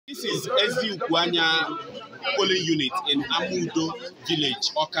This is Ezinkwuanya polling unit in Amudo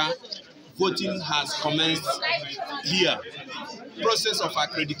village, Awka. Voting has commenced here. Process of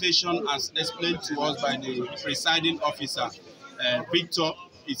accreditation, as explained to us by the presiding officer, Victor,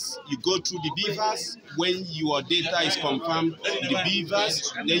 is you go through the beavers. When your data is confirmed with the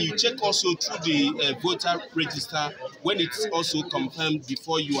beavers, then you check also through the voter register when it's also confirmed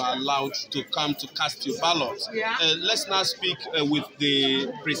before you are allowed to come to cast your ballot. Let's now speak with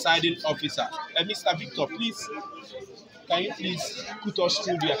the presiding officer. Mr. Victor, please, can you please put us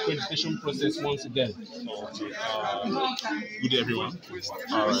through the accreditation process once again? Good day, everyone.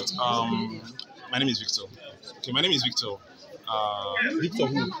 All right. My name is Victor. Okay, my name is Victor. Victor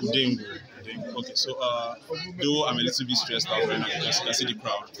who? Udengu. Okay, so though I'm a little bit stressed out right now because you can see the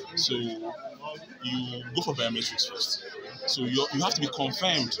crowd. So you go for biometrics first. So you have to be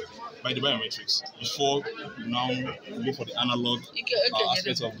confirmed by the biometrics before you now go for the analog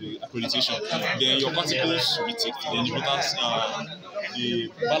aspect of the accreditation. Then your particles will be ticked. Then the voters,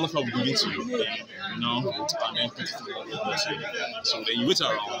 the ballot will be given to you. Then you now vote and then put it in the ballot. So then you wait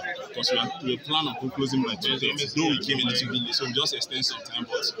around because we plan on closing by 2:30. Though we came a little bit late, so we just extend some time.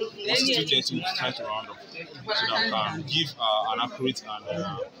 But once it's 2:30, we'll try to round up so that we can give an accurate and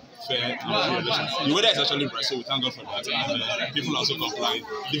fair election. The weather is actually bright, so we thank God for that. And people are also complying.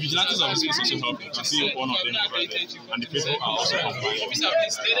 The vigilantes of the space also help. You can see one of them right there, and the people are also complying.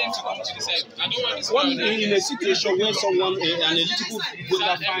 In a situation where someone, an eligible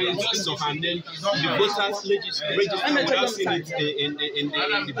voter finds piece of and then the voters register without seeing it in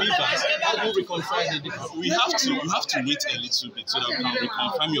the beavers, how do you reconcile the difference? You have to wait a little bit so that we can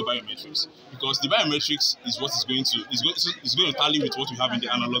reconfirm your biometrics, because the biometrics is what is going to tally with what we have in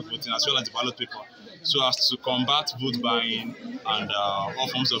the analog voting as well as the ballot paper, so as to combat vote buying and all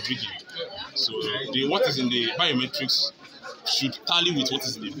forms of rigging. So what is in the biometrics should tally with what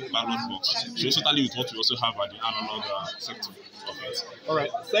is in the ballot box. Should also tally with what we also have at the analog sector of it. All right,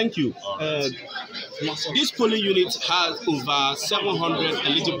 thank you. Right. This polling unit has over 700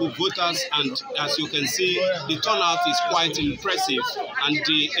 eligible voters, and as you can see, the turnout is quite impressive, and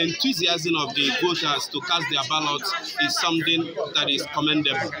the enthusiasm of the voters to cast their ballots is something that is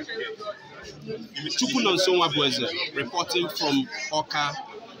commendable. Chukwunonso Nwabueze reporting from Awka,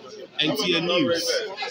 NTA News.